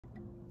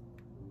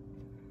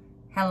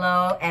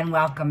Hello and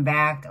welcome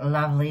back,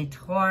 lovely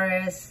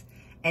Taurus,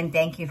 and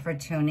thank you for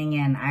tuning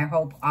in. I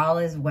hope all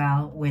is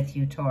well with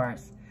you,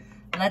 Taurus.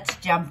 Let's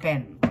jump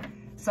in.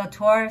 So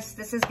Taurus,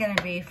 this is going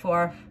to be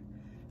for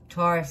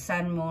Taurus,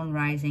 Sun, Moon,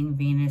 Rising,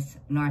 Venus,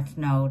 North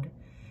Node.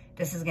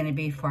 This is going to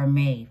be for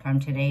May, from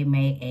today,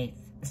 May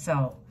 8th.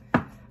 So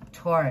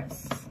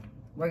Taurus,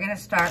 we're going to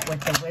start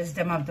with the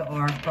wisdom of the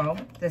Oracle.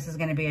 This is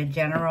going to be a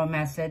general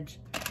message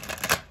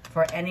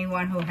for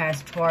anyone who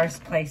has Taurus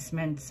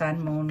placement,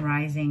 Sun, Moon,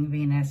 Rising,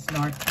 Venus,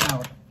 North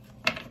Node.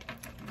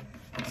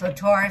 So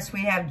Taurus,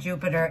 we have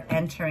Jupiter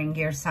entering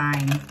your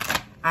sign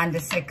on the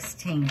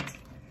 16th.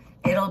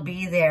 It'll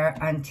be there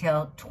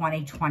until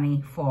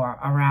 2024,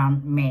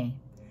 around May.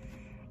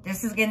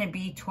 This is going to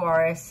be,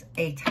 Taurus,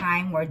 a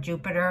time where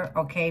Jupiter,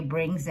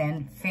 brings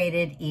in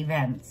fated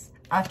events.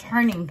 A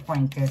turning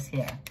point is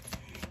here.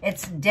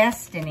 It's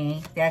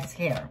destiny that's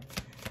here.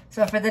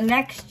 So for the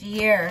next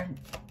year,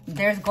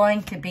 there's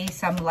going to be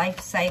some life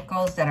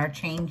cycles that are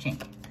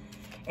changing.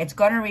 It's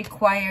going to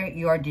require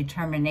your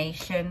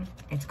determination.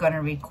 It's going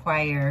to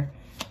require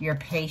your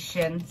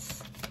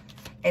patience.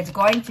 It's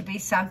going to be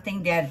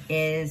something that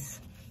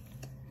is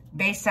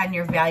based on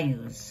your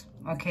values,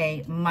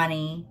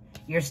 money,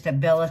 your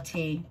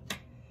stability.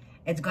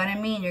 It's going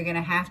to mean you're going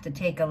to have to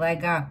take a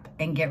leg up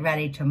and get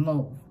ready to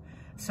move.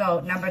 So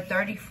number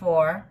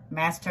 34,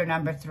 master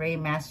number 3,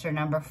 master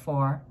number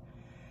 4.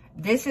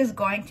 This is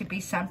going to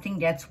be something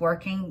that's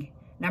working.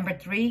 Number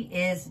 3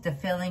 is the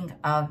feeling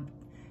of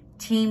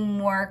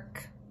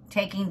teamwork,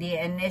 taking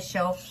the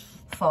initial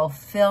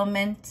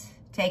fulfillment,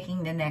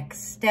 taking the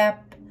next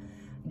step,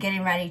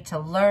 getting ready to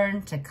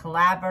learn, to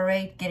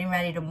collaborate, getting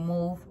ready to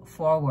move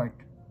forward.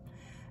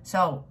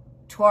 So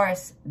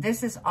Taurus,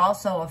 this is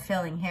also a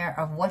feeling here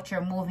of what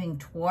you're moving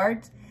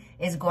towards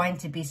is going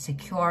to be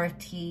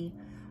security,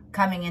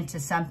 coming into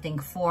something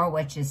 4,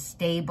 which is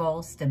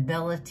stable,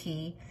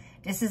 stability.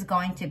 This is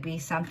going to be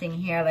something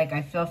here, like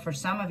I feel for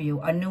some of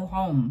you, a new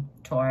home,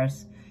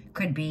 Taurus,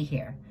 could be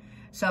here.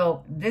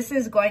 So this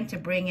is going to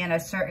bring in a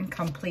certain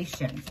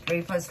completion.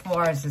 3 plus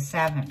 4 is a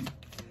 7.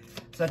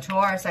 So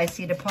Taurus, I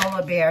see the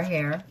polar bear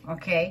here,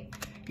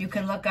 You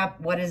can look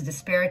up what is the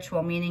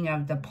spiritual meaning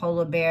of the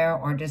polar bear,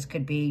 or this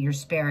could be your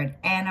spirit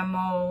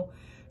animal.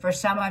 For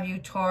some of you,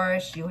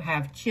 Taurus, you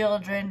have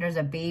children. There's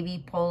a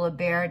baby polar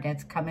bear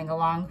that's coming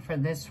along for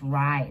this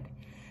ride.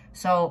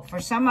 So for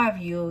some of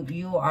you,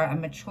 you are a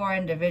mature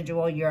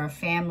individual. You're a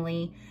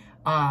family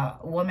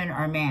woman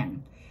or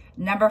man.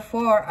 Number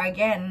 4,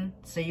 again,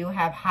 so you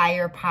have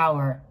higher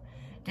power.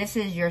 This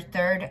is your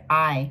third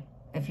eye.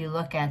 If you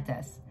look at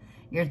this,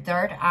 your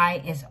third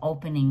eye is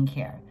opening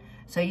here.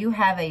 So you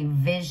have a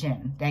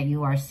vision that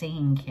you are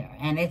seeing here,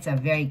 and it's a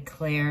very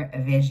clear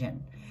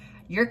vision.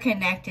 You're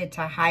connected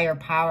to higher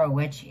power,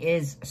 which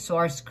is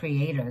source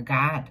creator,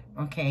 God,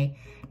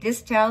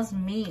 This tells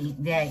me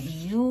that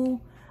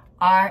you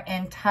are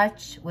in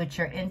touch with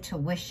your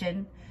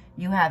intuition.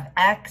 You have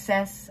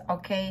access,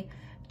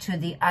 to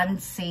the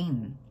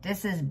unseen.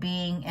 This is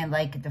being in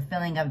like the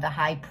feeling of the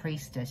high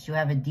priestess. You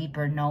have a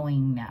deeper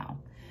knowing now.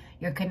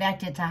 You're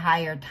connected to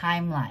higher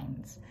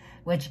timelines,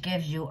 which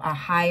gives you a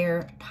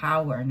higher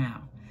power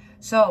now.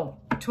 So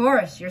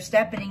Taurus, you're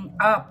stepping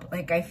up,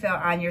 like I feel,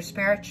 on your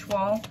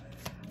spiritual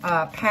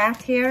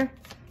path here.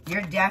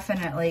 You're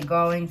definitely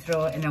going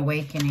through an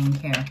awakening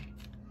here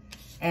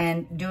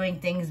and doing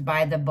things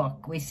by the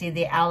book. We see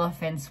the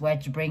elephants,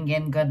 which bring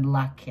in good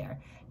luck here.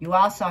 You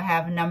also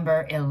have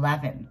number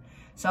 11.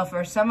 So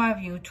for some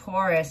of you,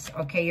 Taurus,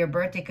 your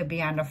birthday could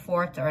be on the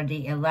 4th or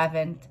the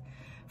 11th.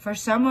 For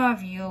some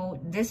of you,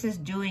 this is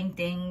doing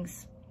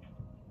things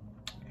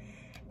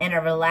in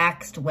a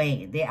relaxed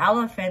way. The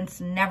elephants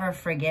never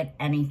forget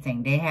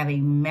anything. They have a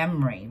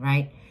memory,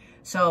 right?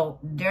 So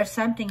there's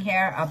something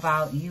here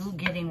about you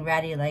getting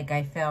ready, like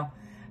I feel,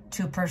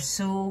 to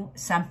pursue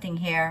something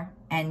here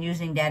and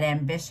using that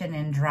ambition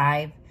and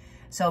drive.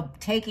 So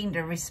taking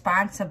the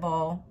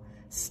responsible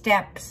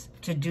steps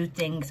to do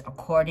things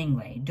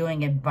accordingly,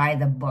 doing it by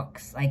the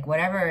books. Like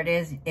whatever it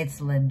is,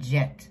 it's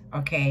legit,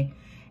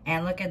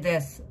 And look at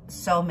this,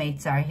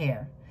 soulmates are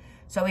here.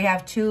 So we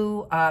have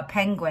 2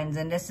 penguins,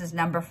 and this is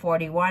number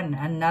 41,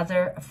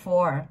 another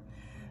 4.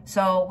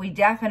 So we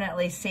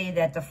definitely see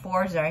that the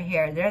 4s are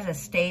here. There's a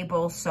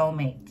stable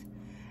soulmate.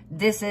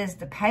 This is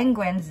the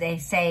penguins. They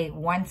say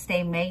once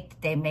they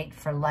mate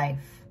for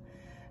life.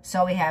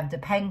 So we have the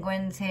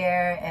penguins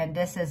here, and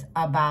this is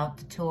about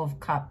the 2 of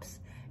Cups.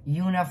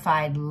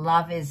 Unified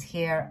love is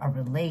here, a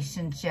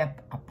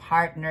relationship, a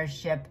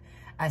partnership,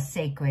 a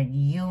sacred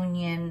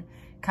union,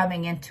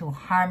 coming into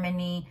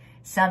harmony,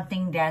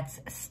 something that's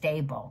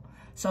stable.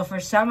 So for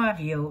some of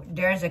you,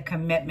 there's a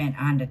commitment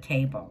on the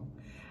table.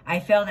 I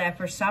feel that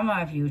for some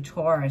of you,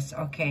 Taurus,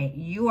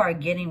 you are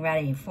getting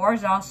ready.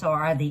 4s also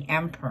are the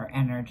Emperor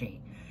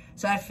energy.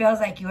 So it feels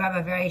like you have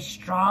a very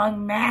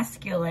strong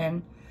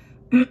masculine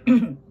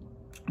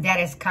that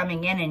is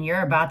coming in, and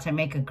you're about to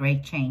make a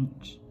great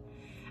change.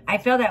 I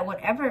feel that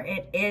whatever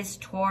it is,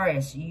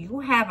 Taurus,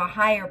 you have a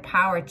higher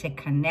power to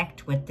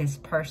connect with this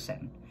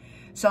person.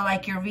 So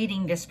like you're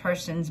reading this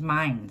person's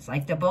minds.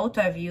 Like the both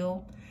of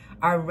you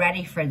are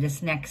ready for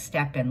this next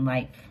step in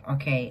life,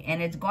 okay?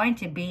 And it's going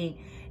to be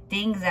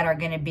things that are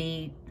going to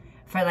be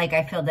for, like,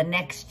 I feel the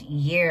next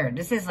year.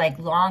 This is like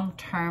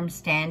long-term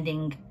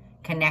standing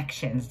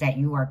connections that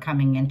you are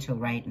coming into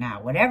right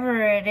now.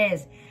 Whatever it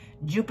is,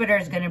 Jupiter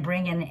is going to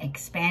bring in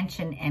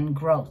expansion and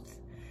growth.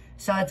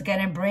 So it's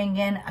going to bring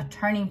in a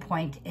turning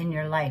point in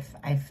your life.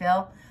 I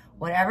feel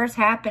whatever's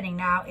happening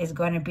now is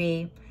going to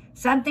be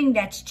something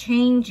that's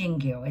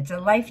changing you. It's a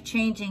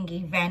life-changing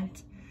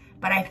event.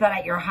 But I feel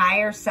like your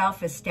higher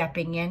self is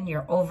stepping in.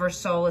 Your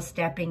oversoul is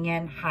stepping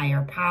in.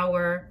 Higher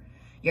power.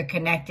 You're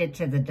connected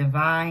to the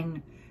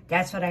divine.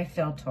 That's what I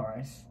feel,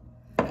 Taurus.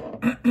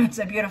 It's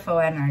a beautiful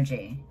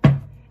energy.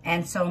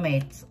 And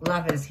soulmates,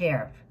 love is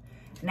here.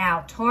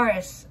 Now,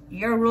 Taurus,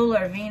 your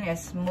ruler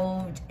Venus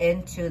moved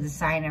into the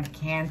sign of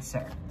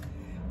Cancer,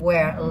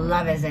 where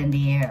love is in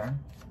the air.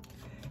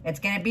 It's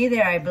going to be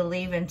there, I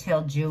believe,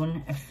 until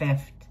June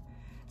 5th.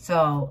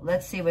 So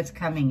let's see what's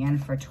coming in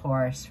for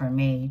Taurus for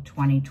May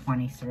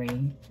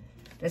 2023.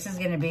 This is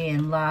going to be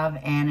in love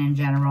and in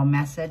general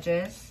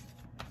messages.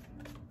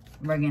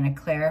 We're going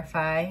to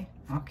clarify,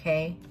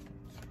 okay,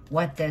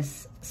 what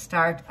this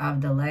start of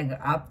the leg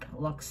up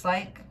looks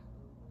like.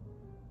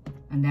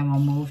 And then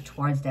we'll move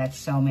towards that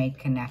soulmate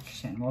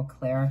connection. We'll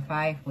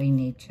clarify if we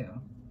need to.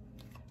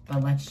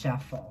 But let's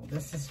shuffle.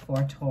 This is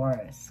for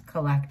Taurus,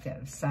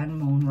 collective, Sun,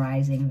 Moon,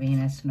 Rising,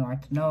 Venus,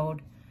 North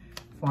Node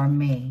for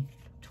May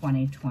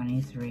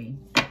 2023.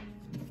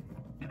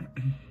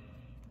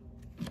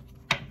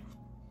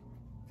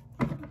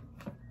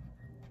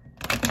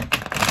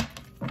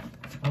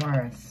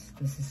 Taurus.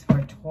 This is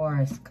for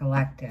Taurus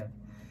collective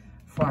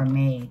for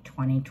May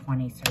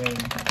 2023.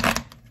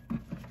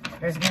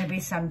 There's going to be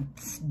some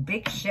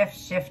big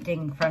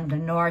shifting from the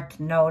North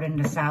Node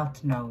and the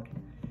South Node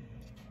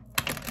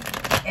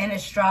in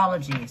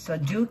astrology. So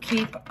do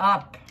keep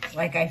up.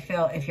 Like I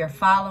feel, if you're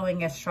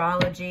following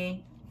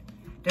astrology,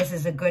 this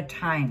is a good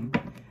time.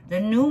 The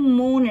new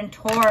moon in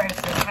Taurus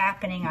is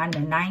happening on the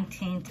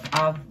 19th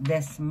of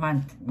this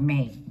month,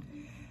 May.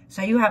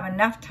 So you have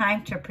enough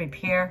time to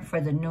prepare for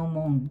the new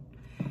moon.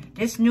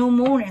 This new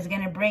moon is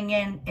going to bring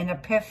in an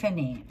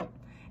epiphany.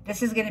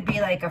 This is going to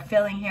be like a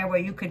feeling here where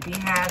you could be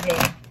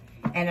having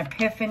an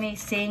epiphany,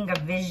 seeing a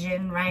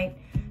vision, right?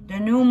 The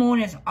new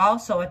moon is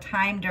also a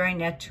time during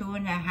that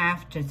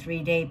 2.5 to 3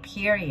 day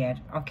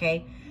period,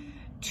 okay?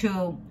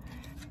 To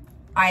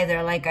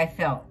either, like I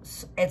felt,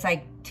 it's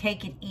like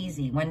take it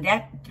easy. When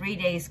that 3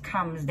 days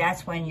comes,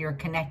 that's when you're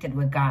connected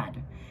with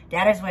God.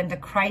 That is when the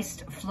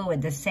Christ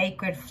fluid, the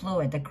sacred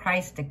fluid, the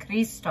Christ, the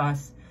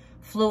Christos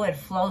fluid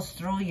flows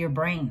through your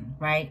brain,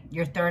 right?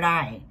 Your third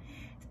eye.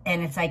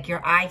 And it's like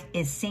your eye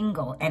is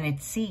single and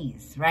it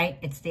sees, right?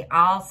 It's the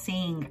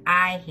all-seeing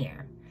eye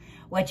here,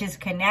 which is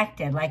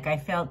connected, like I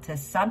felt, to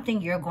something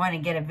you're going to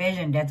get a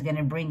vision that's going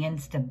to bring in.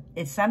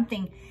 It's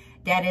something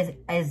that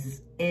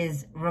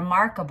is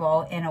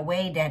remarkable in a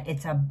way that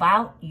it's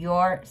about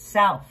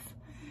yourself.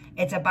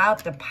 It's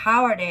about the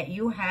power that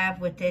you have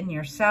within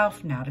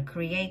yourself now to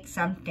create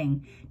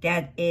something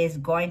that is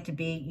going to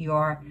be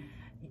your,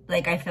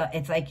 like I feel,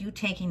 it's like you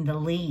taking the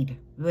lead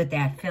with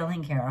that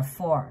feeling here of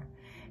 4.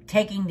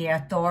 Taking the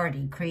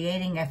authority,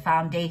 creating a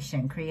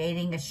foundation,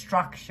 creating a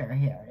structure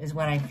here is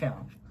what I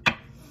feel.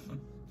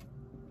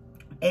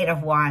 8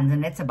 of Wands,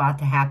 and it's about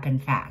to happen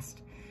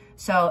fast.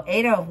 So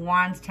 8 of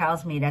Wands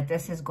tells me that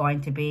this is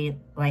going to be,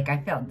 like I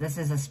felt, this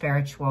is a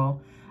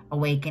spiritual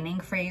awakening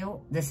for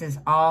you. This is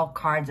all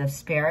cards of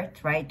spirit,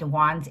 right? The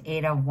Wands,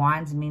 8 of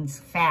Wands means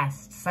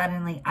fast,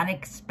 suddenly,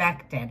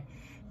 unexpected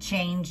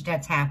change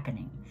that's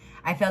happening.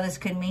 I feel this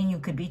could mean you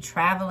could be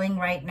traveling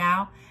right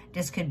now.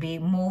 This could be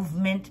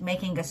movement,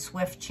 making a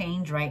swift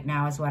change right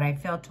now is what I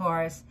feel,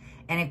 Taurus.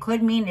 And it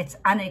could mean it's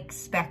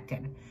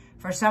unexpected.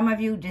 For some of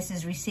you, this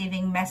is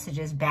receiving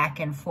messages back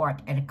and forth.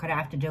 And it could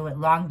have to do with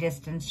long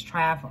distance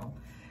travel.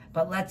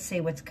 But let's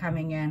see what's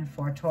coming in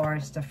for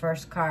Taurus, the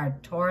first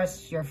card.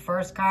 Taurus, your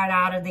first card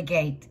out of the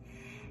gate.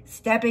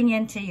 Stepping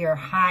into your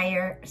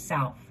higher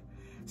self.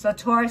 So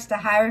Taurus, the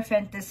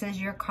Hierophant, this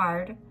is your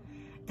card.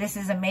 This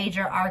is a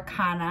major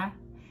arcana.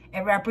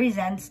 It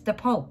represents the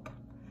Pope.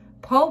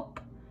 Pope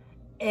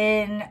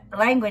in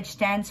language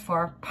stands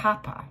for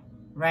Papa,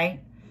 right?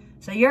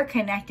 So you're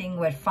connecting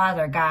with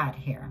Father God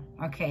here,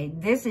 okay?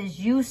 This is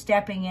you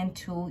stepping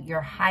into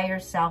your higher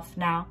self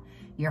now,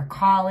 your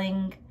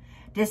calling.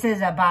 This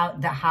is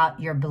about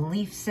your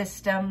belief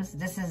systems.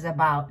 This is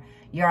about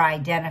your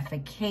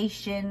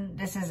identification.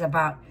 This is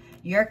about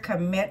your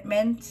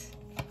commitment,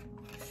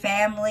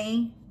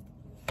 family,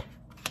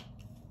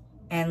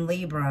 and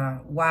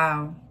Libra.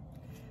 Wow.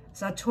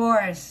 So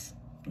Taurus,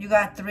 you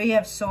got 3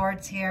 of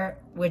Swords here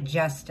with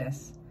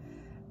Justice.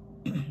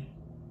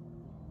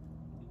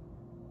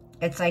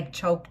 It's like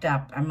choked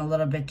up. I'm a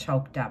little bit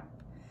choked up.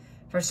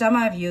 For some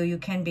of you, you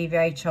can be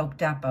very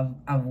choked up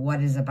of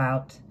what is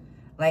about.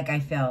 Like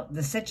I felt,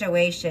 the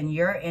situation,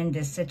 you're in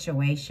this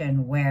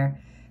situation where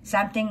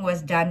something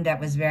was done that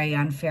was very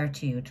unfair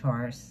to you,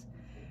 Taurus.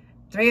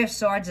 Three of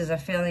Swords is a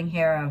feeling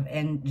here of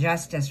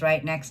injustice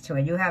right next to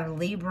it. You have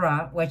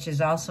Libra, which is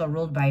also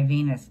ruled by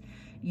Venus.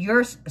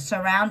 You're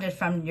surrounded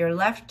from your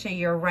left to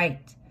your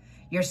right.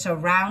 You're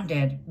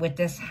surrounded with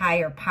this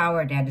higher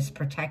power that is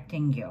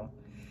protecting you.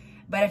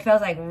 But it feels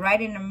like right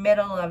in the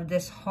middle of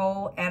this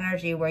whole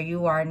energy where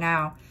you are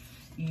now,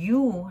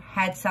 you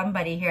had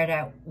somebody here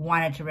that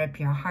wanted to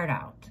rip your heart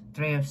out.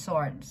 Three of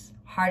Swords,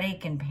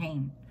 heartache and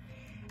pain.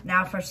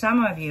 Now, for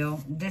some of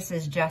you, this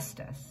is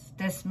justice.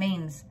 This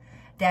means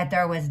that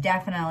there was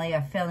definitely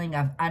a feeling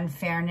of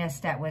unfairness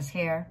that was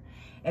here.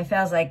 It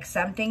feels like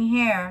something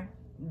here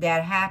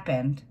that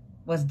happened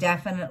was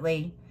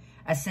definitely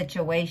a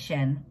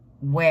situation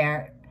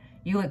where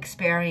you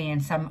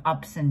experienced some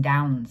ups and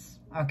downs,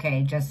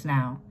 okay, just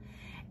now.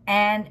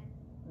 And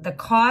the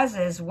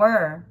causes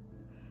were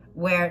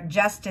where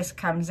justice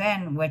comes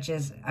in, which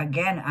is,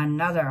 again,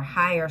 another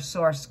higher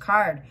source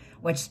card,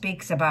 which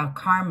speaks about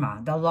karma,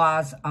 the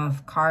laws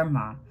of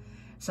karma.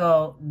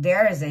 So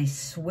there is a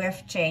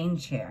swift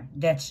change here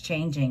that's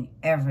changing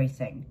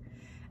everything.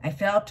 I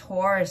feel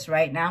Taurus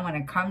right now when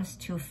it comes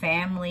to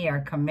family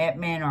or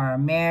commitment or a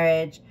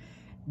marriage,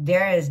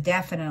 there is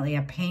definitely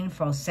a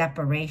painful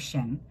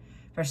separation.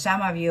 For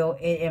some of you,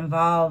 it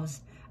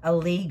involves a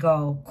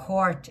legal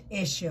court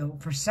issue.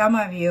 For some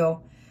of you,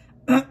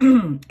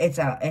 it's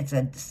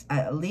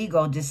a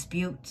legal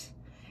dispute.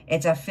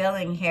 It's a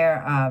feeling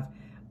here of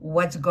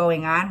what's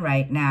going on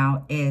right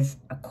now is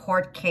a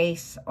court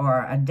case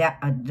or a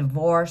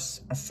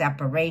divorce, a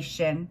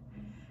separation.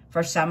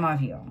 For some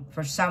of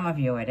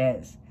you it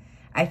is.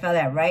 I feel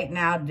that right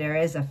now there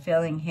is a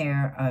feeling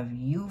here of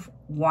you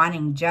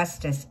wanting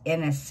justice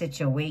in a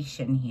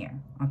situation here,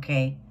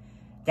 okay?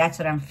 That's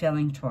what I'm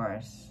feeling,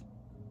 Taurus.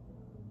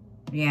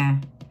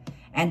 Yeah.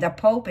 And the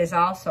Pope is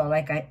also,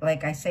 like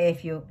I say,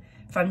 if you,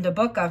 from the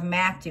book of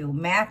Matthew,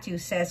 Matthew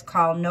says,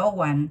 call no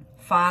one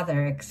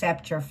Father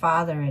except your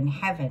Father in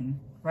heaven,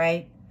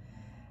 right?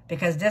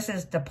 Because this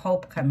is the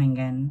Pope coming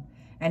in.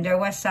 And there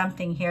was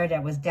something here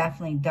that was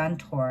definitely done,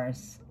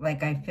 Taurus,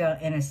 like I feel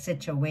in a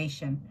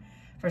situation.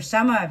 For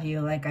some of you,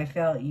 like I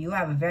feel you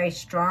have a very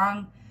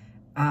strong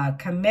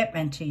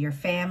commitment to your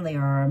family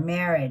or a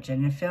marriage.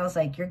 And it feels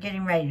like you're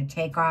getting ready to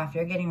take off.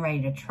 You're getting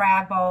ready to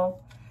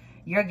travel.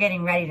 You're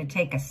getting ready to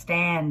take a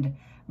stand.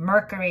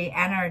 Mercury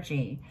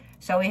energy.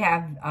 So we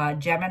have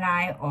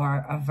Gemini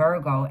or a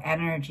Virgo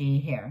energy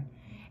here.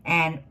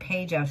 And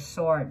Page of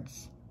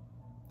Swords.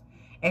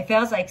 It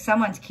feels like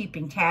someone's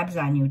keeping tabs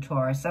on you,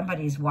 Taurus.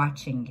 Somebody's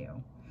watching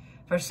you.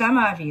 For some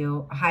of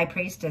you, High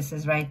Priestess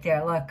is right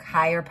there. Look,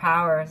 higher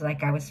powers,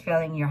 like I was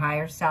feeling your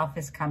higher self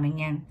is coming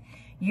in.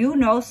 You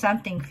know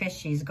something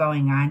fishy is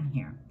going on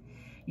here.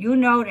 You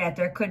know that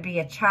there could be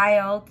a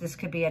child. This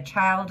could be a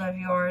child of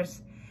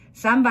yours.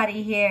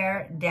 Somebody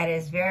here that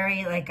is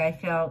very, like I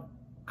feel,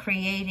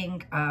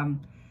 creating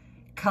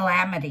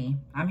calamity.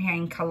 I'm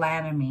hearing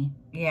calamity.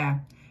 Yeah.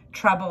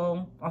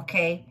 Trouble,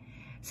 okay?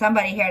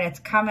 Somebody here that's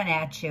coming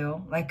at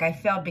you, like I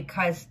feel,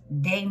 because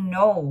they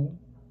know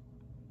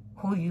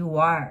who you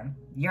are.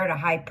 You're the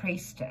High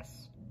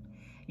Priestess.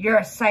 You're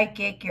a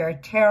psychic. You're a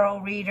tarot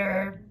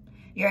reader.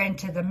 You're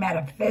into the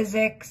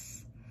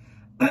metaphysics.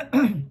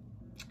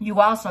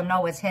 You also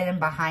know what's hidden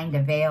behind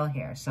the veil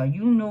here. So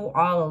you knew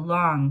all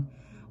along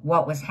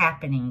what was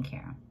happening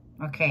here.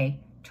 Okay,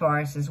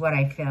 Taurus, is what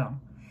I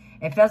feel.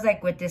 It feels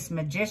like with this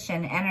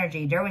magician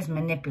energy, there was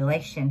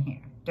manipulation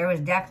here. There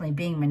was definitely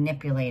being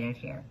manipulated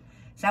here.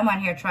 Someone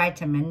here tried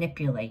to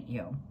manipulate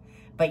you,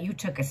 but you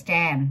took a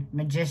stand,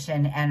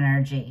 magician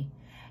energy,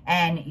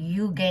 and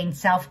you gained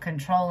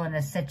self-control in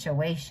a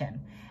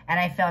situation. And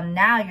I feel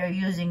now you're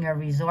using your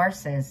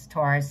resources,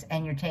 Taurus,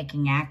 and you're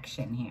taking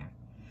action here.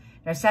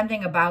 There's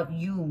something about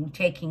you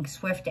taking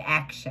swift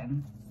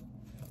action.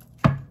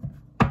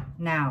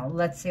 Now,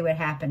 let's see what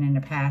happened in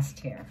the past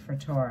here for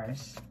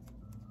Taurus.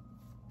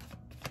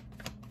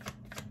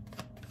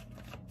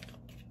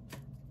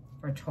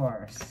 For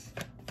Taurus.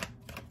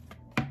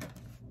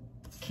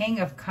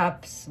 King of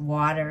Cups,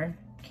 water,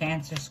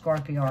 Cancer,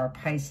 Scorpio, or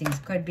Pisces.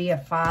 Could be a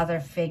father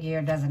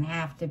figure, doesn't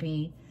have to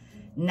be.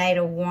 Knight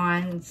of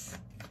Wands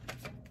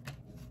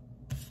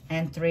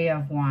and Three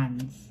of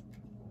Wands.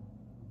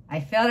 I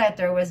feel that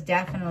there was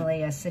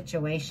definitely a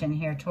situation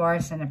here,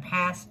 Taurus, in the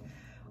past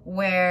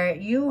where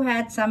you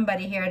had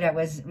somebody here that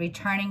was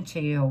returning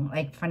to you,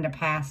 like from the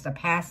past, a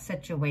past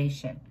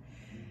situation.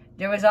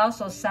 There was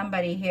also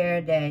somebody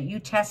here that you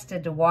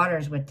tested the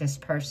waters with this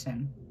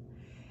person.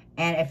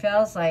 And it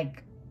feels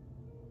like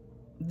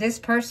this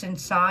person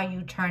saw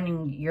you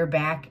turning your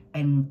back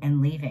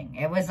and leaving.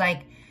 It was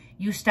like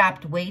you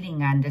stopped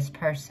waiting on this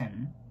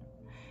person.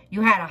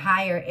 You had a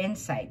higher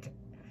insight.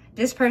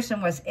 This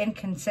person was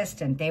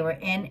inconsistent. They were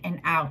in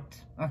and out,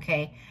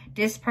 okay?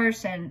 This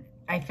person,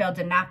 I feel,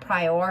 did not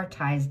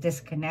prioritize this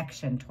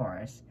connection,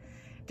 Taurus.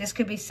 This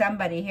could be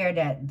somebody here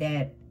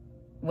that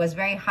was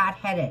very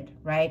hot-headed,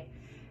 right?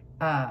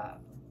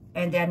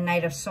 And then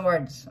Knight of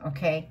Swords,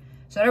 okay?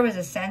 So there was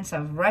a sense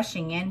of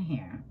rushing in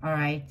here, all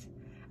right?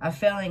 A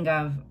feeling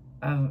of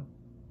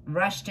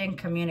rushed in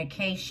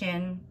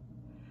communication,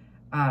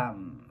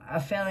 a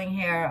feeling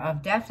here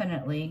of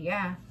definitely,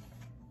 yeah,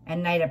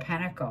 and Knight of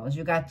Pentacles.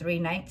 You got 3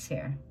 knights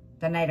here.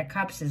 The Knight of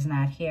Cups is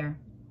not here.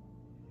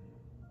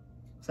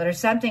 So there's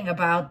something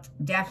about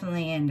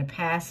definitely in the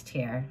past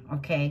here,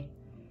 okay?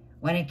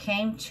 When it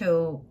came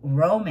to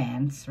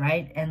romance,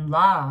 right, and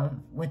love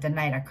with the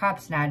Knight of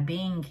Cups not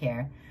being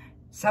here,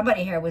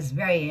 somebody here was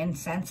very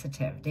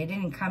insensitive. They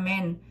didn't come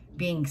in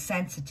being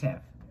sensitive.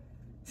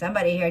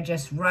 Somebody here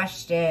just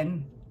rushed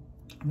in,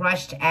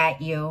 rushed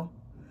at you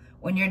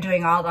when you're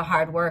doing all the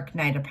hard work,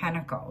 Knight of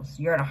Pentacles.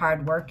 You're the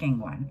hard-working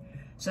one.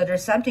 So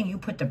there's something you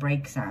put the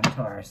brakes on,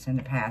 Taurus, in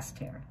the past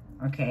here,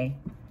 okay?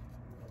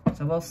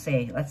 So we'll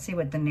see. Let's see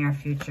what the near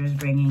future is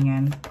bringing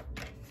in.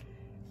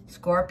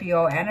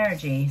 Scorpio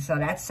energy. So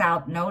that's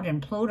South Node in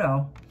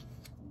Pluto.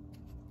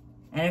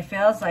 And it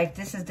feels like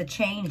this is the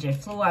change. It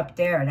flew up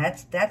there.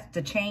 That's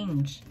the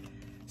change.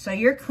 So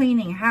you're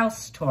cleaning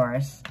house,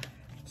 Taurus.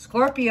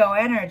 Scorpio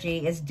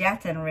energy is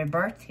death and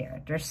rebirth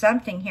here. There's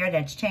something here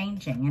that's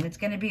changing, and it's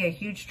going to be a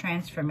huge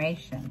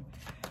transformation.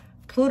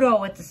 Pluto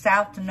with the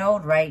South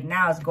Node right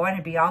now is going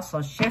to be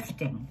also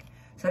shifting.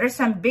 So there's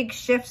some big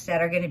shifts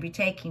that are going to be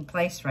taking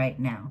place right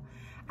now.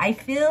 I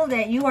feel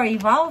that you are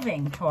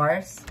evolving,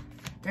 Taurus.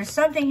 There's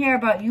something here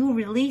about you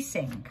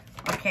releasing,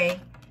 okay?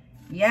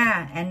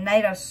 Yeah, and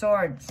Knight of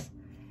Swords.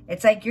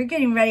 It's like you're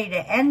getting ready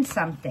to end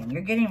something.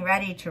 You're getting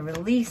ready to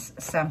release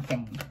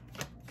something,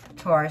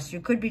 Taurus. You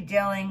could be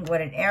dealing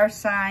with an air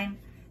sign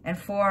and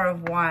 4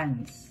 of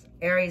Wands,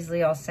 Aries,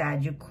 Leo,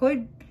 Sag. You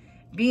could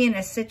be in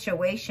a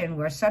situation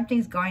where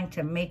something's going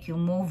to make you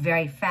move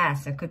very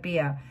fast. It could be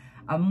a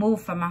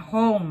move from a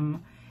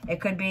home.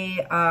 It could be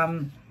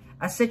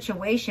a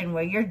situation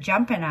where you're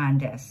jumping on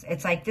this.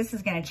 It's like this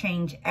is going to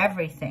change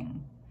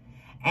everything.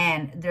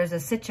 And there's a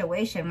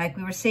situation, like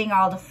we were seeing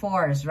all the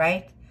 4s,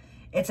 right?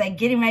 It's like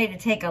getting ready to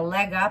take a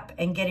leg up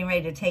and getting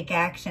ready to take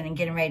action and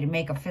getting ready to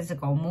make a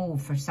physical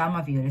move. For some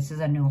of you, this is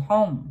a new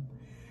home.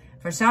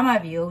 For some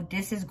of you,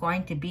 this is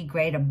going to be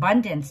great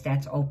abundance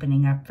that's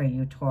opening up for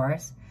you,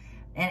 Taurus.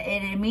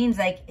 And it means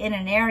like in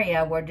an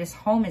area where this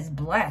home is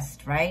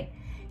blessed, right?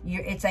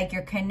 It's like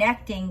you're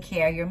connecting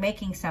here. You're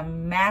making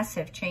some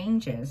massive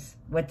changes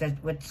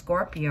with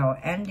Scorpio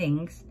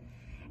endings.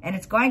 And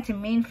it's going to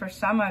mean for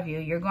some of you,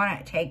 you're going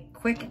to take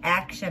quick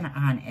action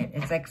on it.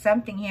 It's like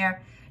something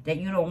here that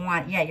you don't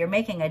want. Yeah, you're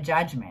making a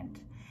judgment.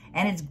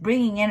 And it's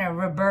bringing in a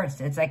rebirth.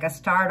 It's like a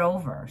start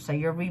over. So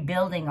you're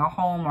rebuilding a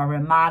home or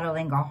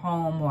remodeling a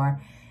home, or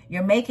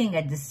you're making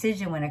a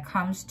decision when it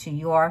comes to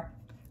your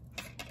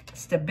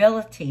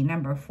stability,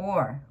 number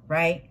 4,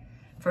 right?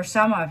 For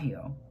some of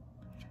you.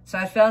 So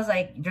it feels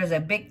like there's a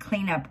big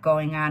cleanup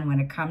going on when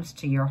it comes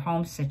to your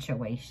home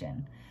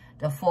situation.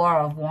 The 4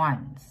 of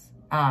Wands.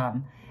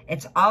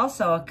 It's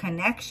also a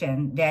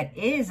connection that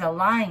is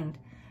aligned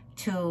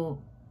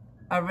to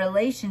a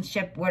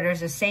relationship where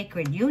there's a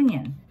sacred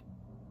union.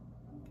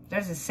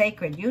 There's a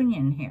sacred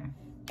union here,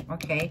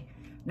 okay?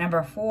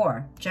 Number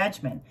 4,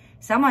 judgment.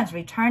 Someone's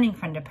returning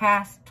from the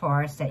past,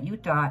 Taurus, that you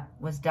thought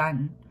was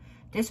done.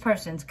 This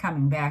person's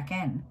coming back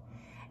in.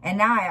 And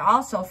now I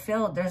also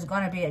feel there's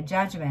going to be a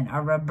judgment,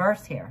 a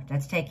rebirth here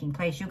that's taking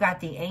place. You got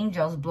the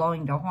angels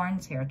blowing the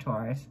horns here,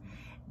 Taurus.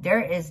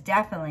 There is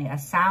definitely a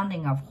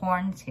sounding of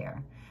horns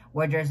here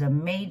where there's a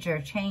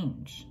major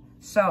change.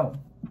 So,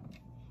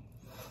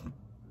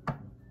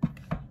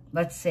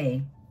 let's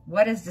see.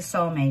 What is the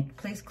soulmate?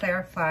 Please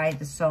clarify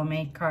the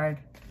soulmate card.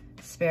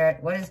 Spirit,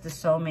 what is the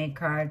soulmate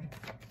card?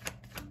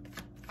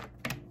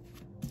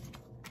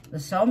 The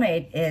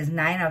soulmate is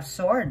 9 of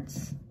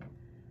Swords.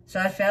 So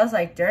it feels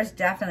like there's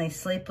definitely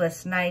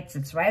sleepless nights.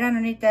 It's right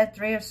underneath that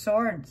 3 of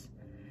Swords.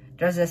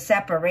 There's a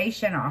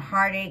separation, a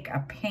heartache,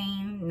 a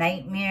pain,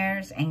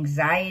 nightmares,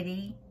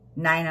 anxiety,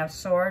 9 of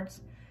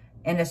Swords,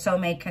 and a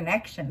soulmate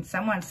connection.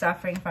 Someone's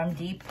suffering from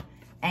deep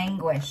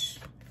anguish.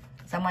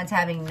 Someone's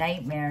having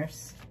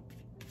nightmares.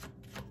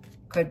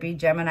 Could be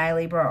Gemini,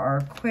 Libra, or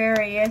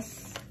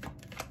Aquarius.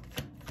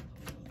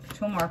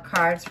 2 more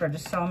cards for the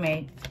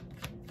soulmate.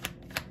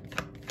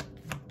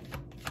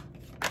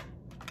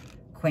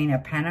 Queen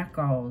of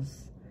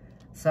Pentacles.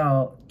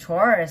 So,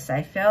 Taurus,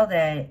 I feel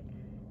that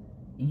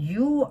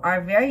you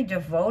are very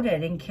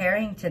devoted and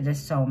caring to the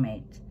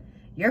soulmate.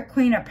 You're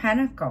Queen of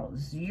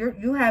Pentacles.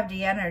 You have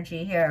the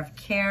energy here of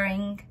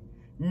caring,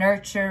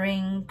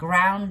 nurturing,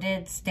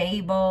 grounded,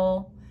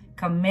 stable,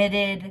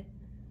 committed.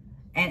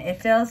 And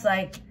it feels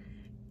like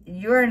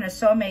you're in a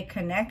soulmate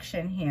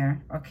connection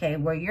here, okay,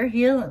 where you're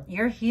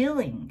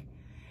healing.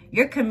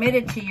 You're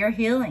committed to your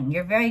healing.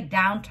 You're very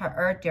down to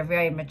earth. You're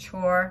very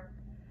mature.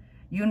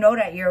 You know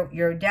that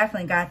you're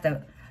definitely got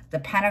the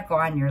pentacle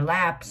on your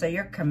lap, so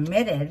you're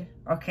committed,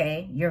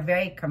 okay? You're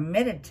very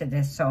committed to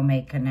this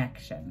soulmate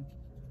connection.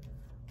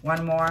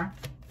 One more.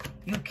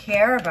 You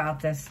care about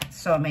this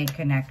soulmate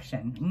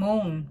connection.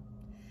 Moon.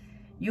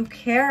 You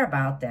care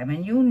about them,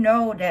 and you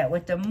know that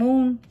with the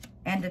Moon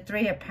and the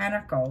 3 of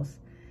Pentacles,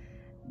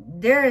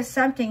 there is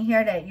something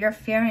here that you're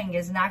fearing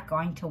is not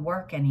going to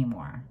work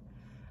anymore.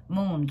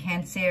 Moon,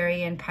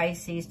 Cancerian,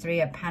 Pisces, 3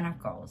 of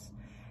Pentacles.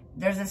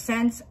 There's a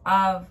sense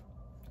of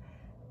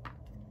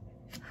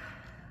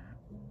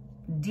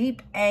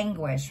deep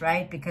anguish,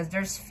 right? Because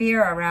there's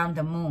fear around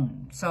the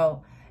moon.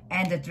 So,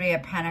 and the Three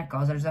of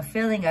Pentacles. There's a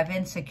feeling of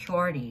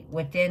insecurity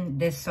within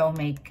this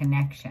soulmate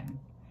connection.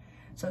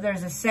 So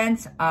there's a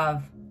sense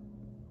of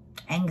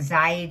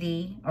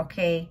anxiety,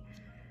 okay?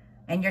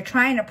 And you're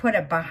trying to put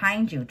it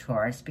behind you,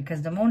 Taurus,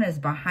 because the moon is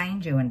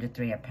behind you in the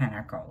Three of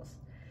Pentacles.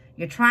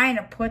 You're trying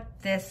to put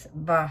this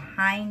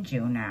behind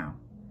you now.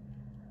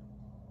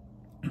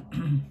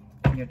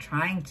 You're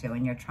trying to,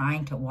 and you're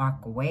trying to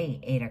walk away,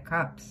 Eight of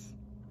Cups.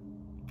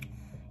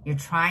 You're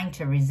trying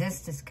to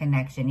resist this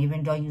connection,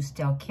 even though you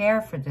still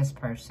care for this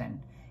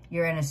person.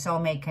 You're in a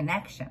soulmate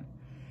connection.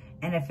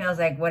 And it feels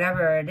like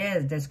whatever it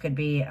is, this could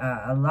be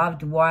a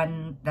loved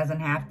one.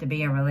 Doesn't have to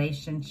be a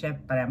relationship,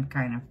 but I'm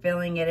kind of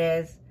feeling it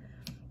is.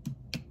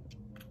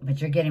 But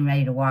you're getting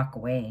ready to walk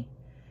away.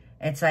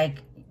 It's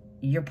like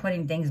you're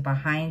putting things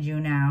behind you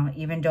now,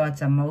 even though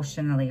it's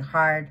emotionally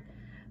hard.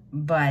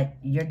 But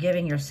you're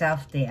giving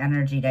yourself the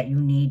energy that you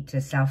need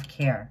to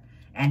self-care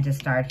and to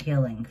start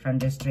healing from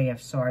this Three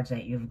of Swords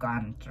that you've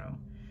gone through.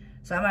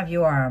 Some of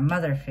you are a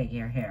mother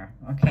figure here,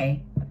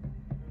 okay?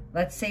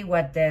 Let's see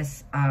what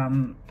this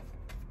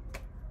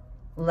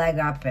leg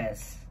up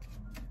is.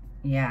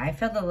 Yeah, I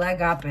feel the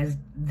leg up is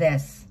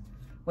this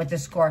with the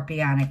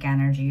scorpionic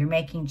energy. You're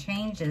making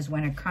changes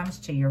when it comes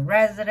to your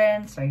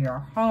residence or your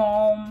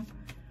home.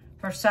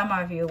 For some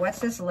of you, what's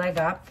this leg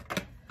up?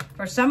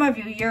 For some of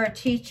you, you're a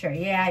teacher.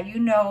 Yeah, you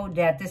know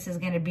that this is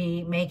going to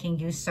be making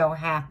you so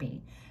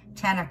happy.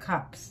 Ten of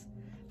Cups.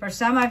 For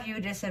some of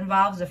you, this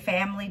involves a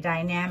family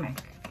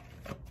dynamic.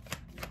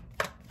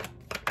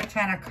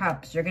 Ten of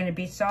Cups. You're going to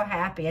be so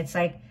happy. It's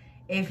like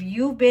if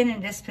you've been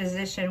in this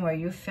position where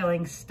you're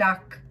feeling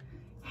stuck,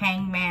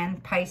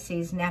 Hangman,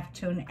 Pisces,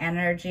 Neptune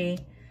energy,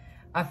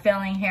 a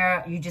feeling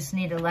here you just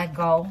need to let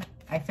go.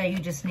 I feel you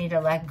just need to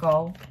let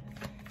go.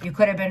 You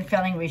could have been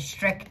feeling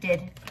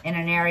restricted in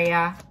an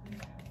area,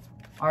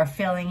 or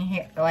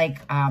feeling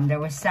like there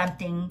was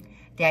something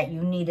that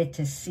you needed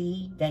to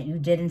see that you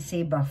didn't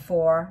see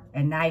before,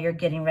 and now you're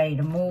getting ready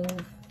to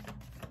move.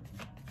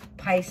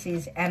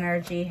 Pisces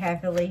energy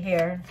heavily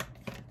here.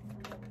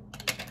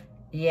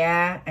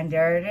 Yeah, and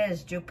there it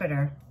is,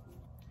 Jupiter.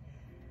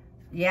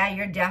 Yeah,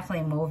 you're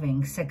definitely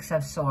moving. Six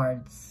of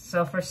Swords.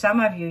 So for some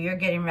of you, you're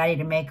getting ready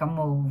to make a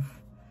move.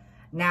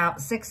 Now,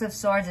 Six of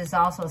Swords is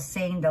also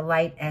seeing the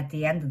light at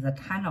the end of the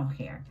tunnel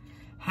here.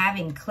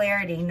 Having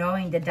clarity,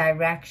 knowing the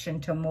direction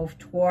to move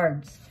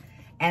towards,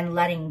 and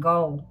letting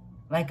go.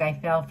 Like I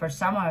feel for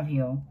some of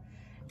you,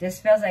 this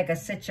feels like a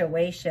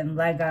situation,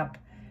 leg up.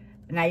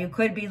 Now, you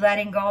could be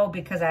letting go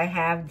because I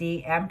have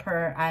the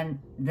Emperor on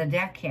the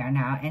deck here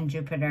now, and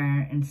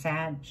Jupiter and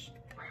Sag.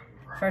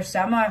 For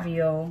some of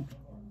you,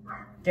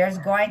 there's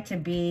going to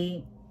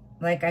be,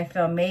 like I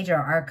feel, major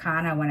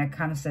arcana when it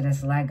comes to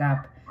this leg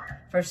up.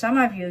 For some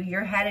of you,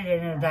 you're headed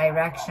in a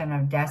direction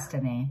of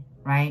destiny,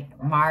 right?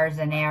 Mars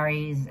and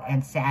Aries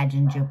and Sag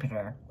and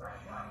Jupiter.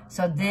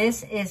 So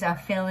this is a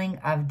feeling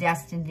of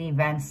destined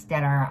events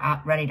that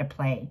are ready to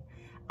play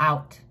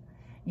out.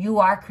 You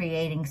are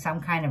creating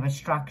some kind of a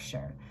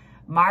structure.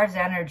 Mars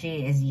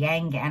energy is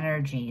yang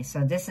energy.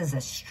 So this is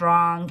a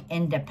strong,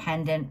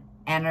 independent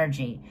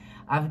energy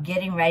of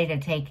getting ready to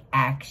take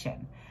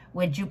action.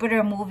 With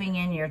Jupiter moving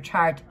in your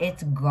chart,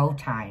 it's go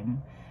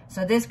time.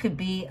 So this could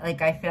be,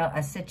 like I feel,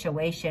 a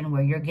situation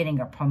where you're getting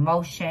a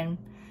promotion.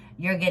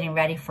 You're getting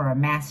ready for a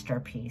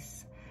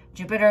masterpiece.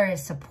 Jupiter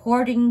is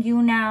supporting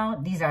you now.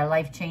 These are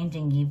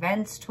life-changing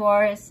events,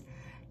 Taurus.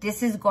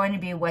 This is going to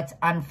be what's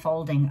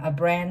unfolding, a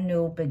brand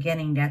new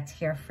beginning that's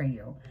here for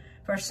you.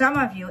 For some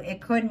of you, it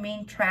could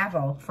mean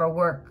travel for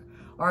work,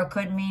 or it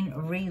could mean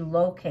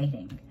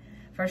relocating.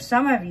 For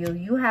some of you,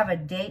 you have a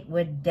date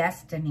with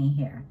destiny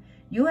here.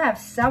 You have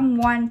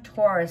someone,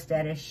 Taurus,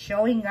 that is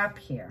showing up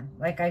here,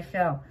 like I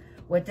feel,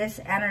 with this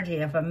energy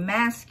of a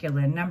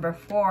masculine, number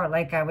 4,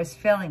 like I was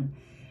feeling,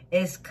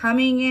 is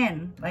coming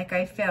in, like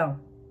I feel,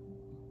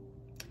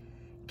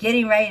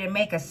 getting ready to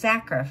make a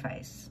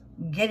sacrifice,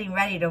 getting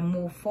ready to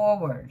move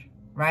forward,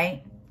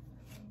 right?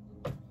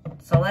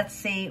 So let's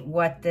see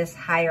what this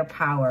higher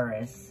power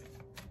is.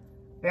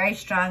 Very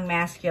strong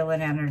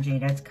masculine energy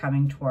that's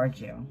coming towards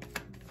you.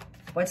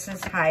 What's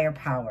this higher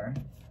power?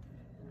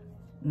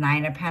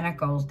 Nine of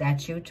Pentacles,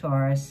 that's you,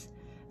 Taurus.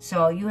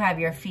 So you have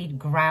your feet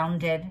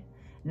grounded.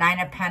 Nine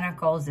of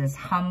Pentacles is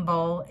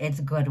humble, it's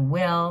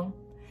goodwill,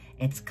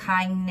 it's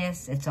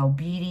kindness, it's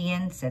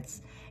obedience,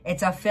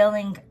 it's a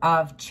feeling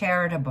of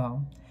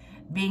charitable,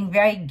 being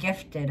very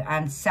gifted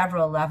on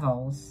several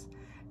levels.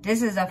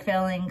 This is a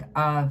feeling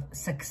of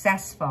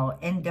successful,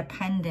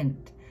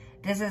 independent.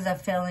 This is a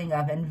feeling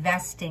of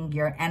investing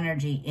your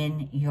energy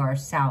in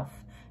yourself,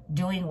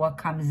 doing what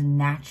comes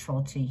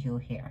natural to you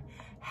here,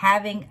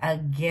 having a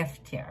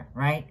gift here,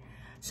 right?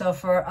 So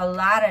for a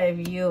lot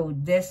of you,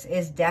 this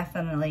is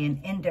definitely an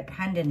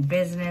independent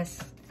business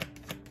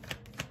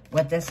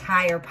with this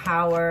higher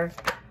power.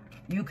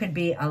 You could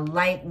be a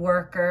light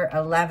worker,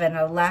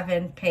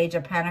 1111, Page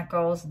of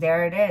Pentacles.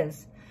 There it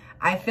is.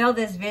 I feel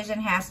this vision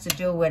has to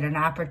do with an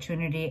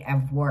opportunity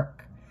of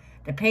work.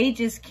 The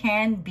pages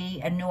can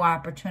be a new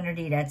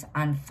opportunity that's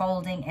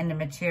unfolding in the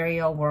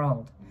material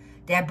world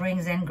that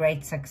brings in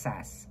great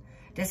success.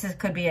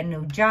 Could be a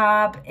new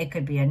job. It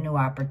could be a new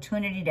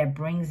opportunity that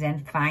brings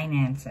in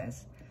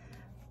finances.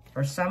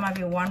 For some of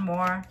you, one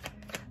more.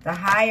 The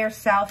higher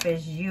self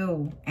is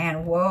you.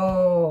 And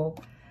whoa,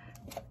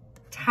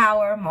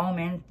 Tower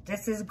moment.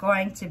 This is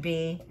going to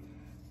be,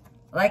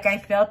 like I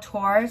feel,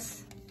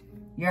 Taurus,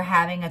 you're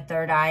having a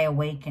third eye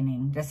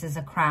awakening. This is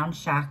a crown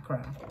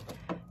chakra.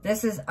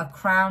 This is a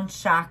crown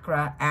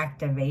chakra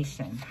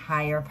activation,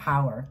 higher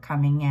power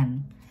coming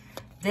in.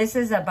 This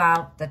is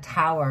about the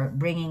Tower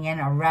bringing in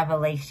a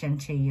revelation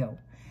to you.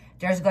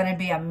 There's going to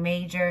be a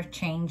major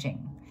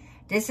changing.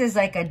 This is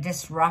like a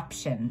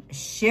disruption,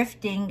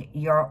 shifting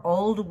your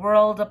old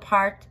world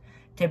apart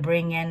to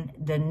bring in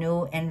the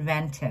new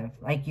inventive.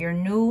 Like your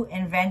new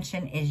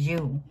invention is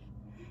you.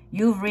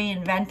 You've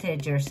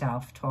reinvented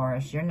yourself,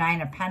 Taurus. You're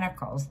 9 of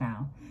Pentacles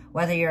now.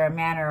 Whether you're a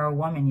man or a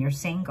woman, you're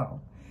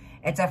single.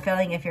 It's a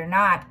feeling, if you're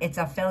not, it's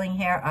a feeling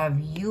here of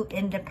you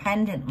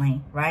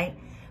independently, right?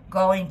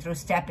 Going through,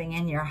 stepping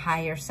in your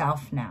higher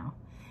self now.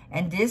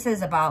 And this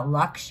is about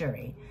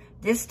luxury.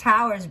 This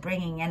Tower is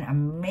bringing in a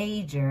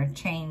major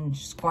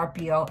change,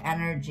 Scorpio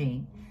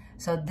energy.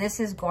 So this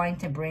is going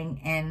to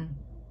bring in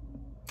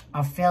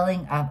a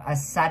feeling of a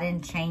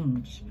sudden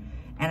change.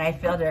 And I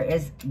feel there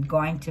is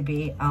going to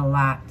be a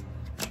lot.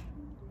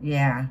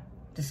 Yeah,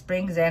 this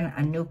brings in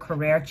a new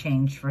career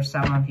change for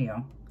some of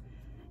you.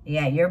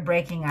 Yeah, you're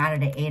breaking out of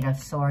the 8 of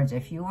Swords.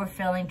 If you were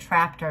feeling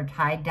trapped or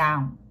tied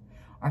down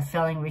or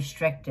feeling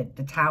restricted,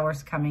 the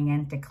Tower's coming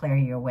in to clear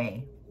your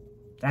way.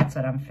 That's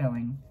what I'm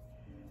feeling.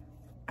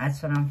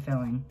 That's what I'm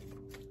feeling.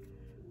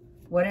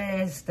 What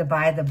is the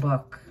by the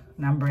book?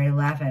 Number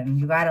 11.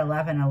 You got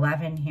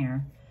 1111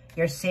 here.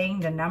 You're seeing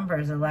the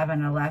numbers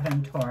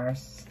 1111,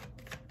 Taurus.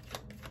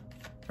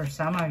 For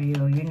some of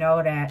you, you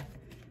know that,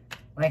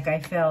 like I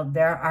feel,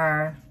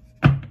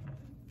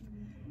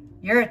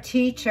 you're a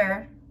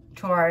teacher,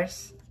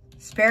 Taurus,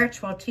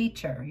 spiritual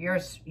teacher.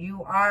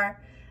 You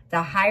are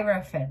the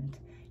Hierophant.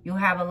 You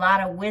have a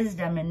lot of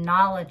wisdom and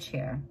knowledge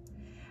here.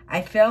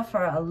 I feel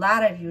for a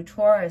lot of you,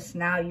 Taurus,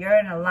 now you're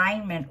in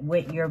alignment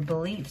with your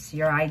beliefs,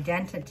 your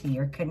identity.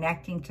 You're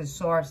connecting to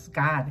Source,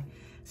 God.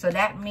 So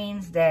that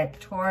means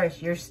that,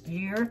 Taurus, you're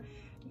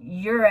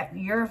at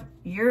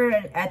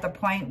the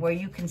point where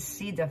you can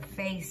see the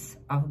face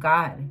of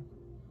God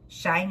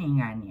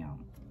shining on you.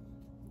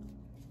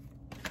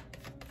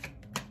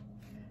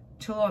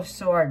 2 of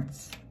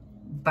Swords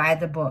by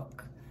the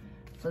book.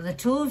 So the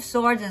 2 of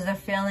Swords is a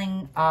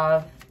feeling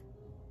of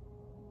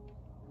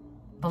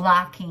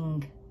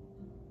blocking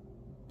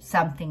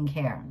something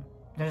here.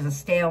 There's a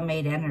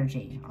stalemate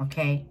energy,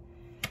 okay?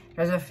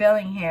 There's a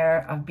feeling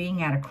here of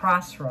being at a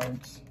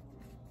crossroads.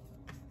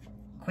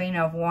 Queen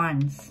of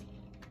Wands.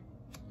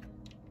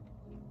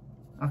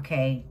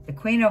 Okay, the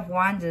Queen of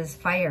Wands is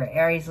fire,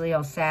 Aries,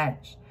 Leo, Sag.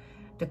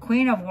 The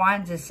Queen of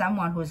Wands is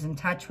someone who's in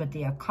touch with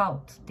the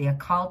occult. The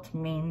occult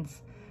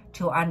means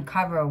to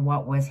uncover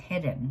what was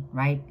hidden,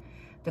 right?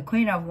 The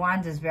Queen of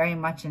Wands is very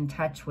much in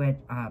touch with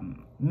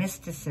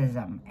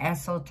mysticism,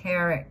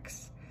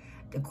 esoterics.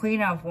 The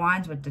Queen of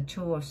Wands with the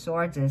 2 of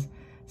Swords is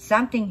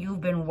something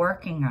you've been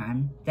working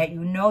on that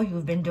you know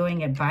you've been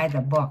doing it by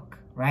the book,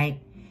 right?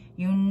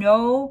 You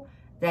know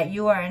that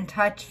you are in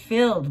touch,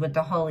 filled with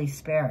the Holy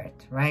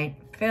Spirit, right?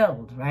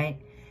 Filled, right?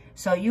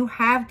 So you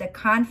have the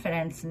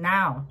confidence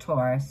now,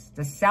 Taurus,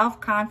 the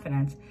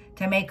self-confidence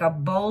to make a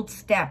bold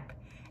step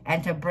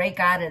and to break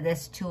out of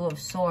this 2 of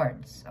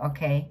Swords,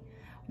 okay?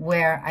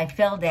 Where I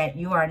feel that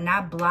you are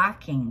not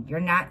blocking,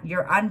 you're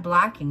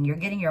unblocking, you're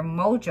getting your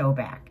mojo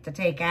back to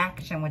take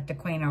action with the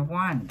Queen of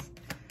Wands.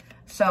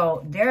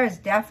 So there is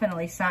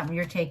definitely something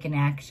you're taking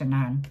action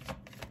on.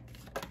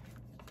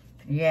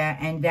 Yeah,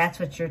 and that's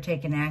what you're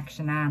taking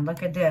action on.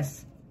 Look at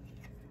this.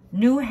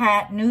 New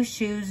hat, new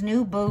shoes,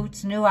 new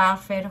boots, new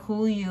outfit.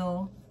 Who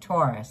you,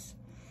 Taurus?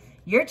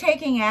 You're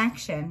taking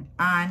action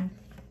on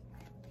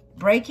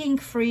breaking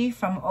free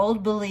from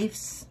old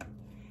beliefs.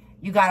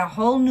 You got a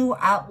whole new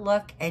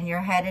outlook and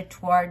you're headed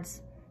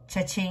towards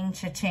cha-ching,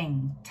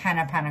 cha-ching, 10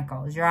 of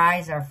Pentacles. Your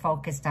eyes are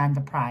focused on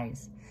the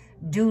prize.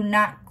 Do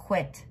not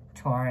quit,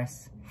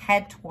 Taurus.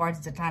 Head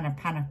towards the 10 of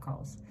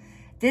Pentacles.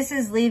 This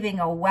is leaving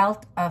a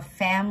wealth of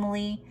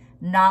family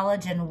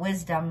knowledge and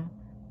wisdom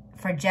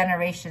for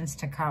generations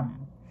to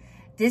come.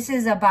 This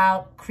is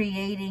about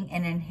creating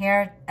an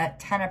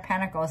 10 of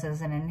Pentacles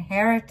as an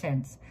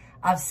inheritance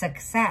of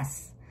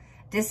success.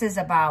 This is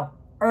about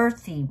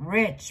earthy,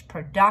 rich,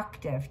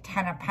 productive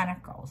 10 of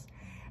Pentacles.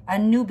 A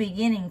new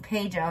beginning,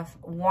 Page of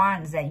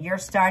Wands, that you're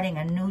starting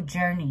a new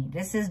journey.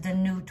 This is the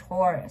new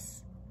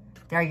Taurus.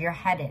 There you're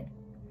headed.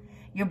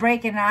 You're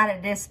breaking out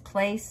of this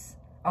place,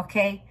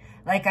 okay?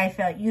 Like I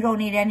felt, you don't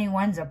need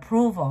anyone's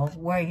approval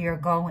where you're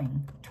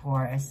going,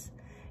 Taurus.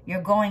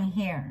 You're going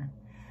here.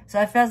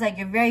 So it feels like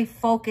you're very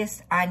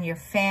focused on your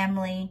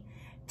family,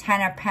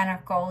 10 of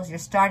Pentacles. You're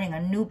starting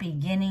a new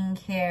beginning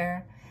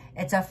here.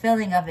 It's a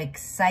feeling of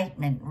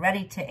excitement,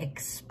 ready to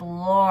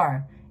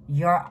explore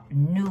your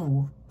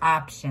new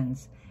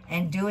options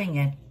and doing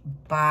it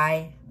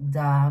by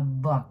the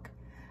book.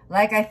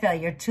 Like I feel,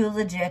 you're too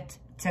legit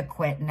to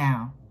quit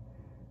now.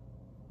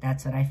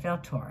 That's what I feel,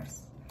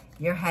 Taurus.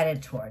 You're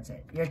headed towards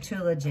it. You're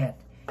too legit.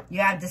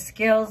 You have the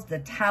skills, the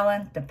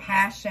talent, the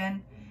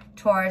passion,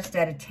 Taurus,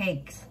 that it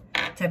takes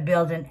to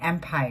build an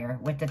empire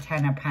with the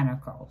 10 of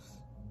Pentacles.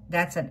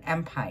 That's an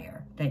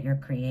empire that you're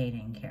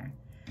creating here.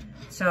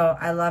 So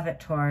I love it,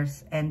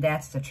 Taurus, and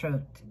that's the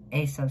truth.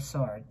 Ace of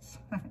Swords.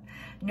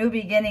 New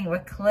beginning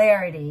with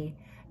clarity,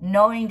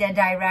 knowing the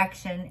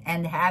direction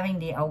and having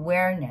the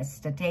awareness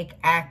to take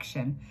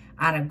action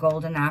on a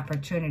golden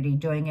opportunity,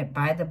 doing it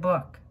by the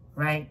book,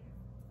 right?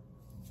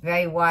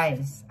 Very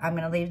wise. I'm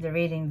going to leave the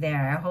reading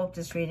there. I hope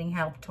this reading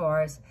helped,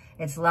 Taurus.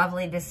 It's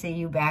lovely to see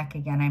you back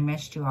again. I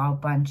missed you all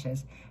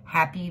bunches.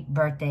 Happy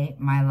birthday,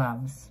 my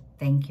loves.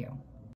 Thank you.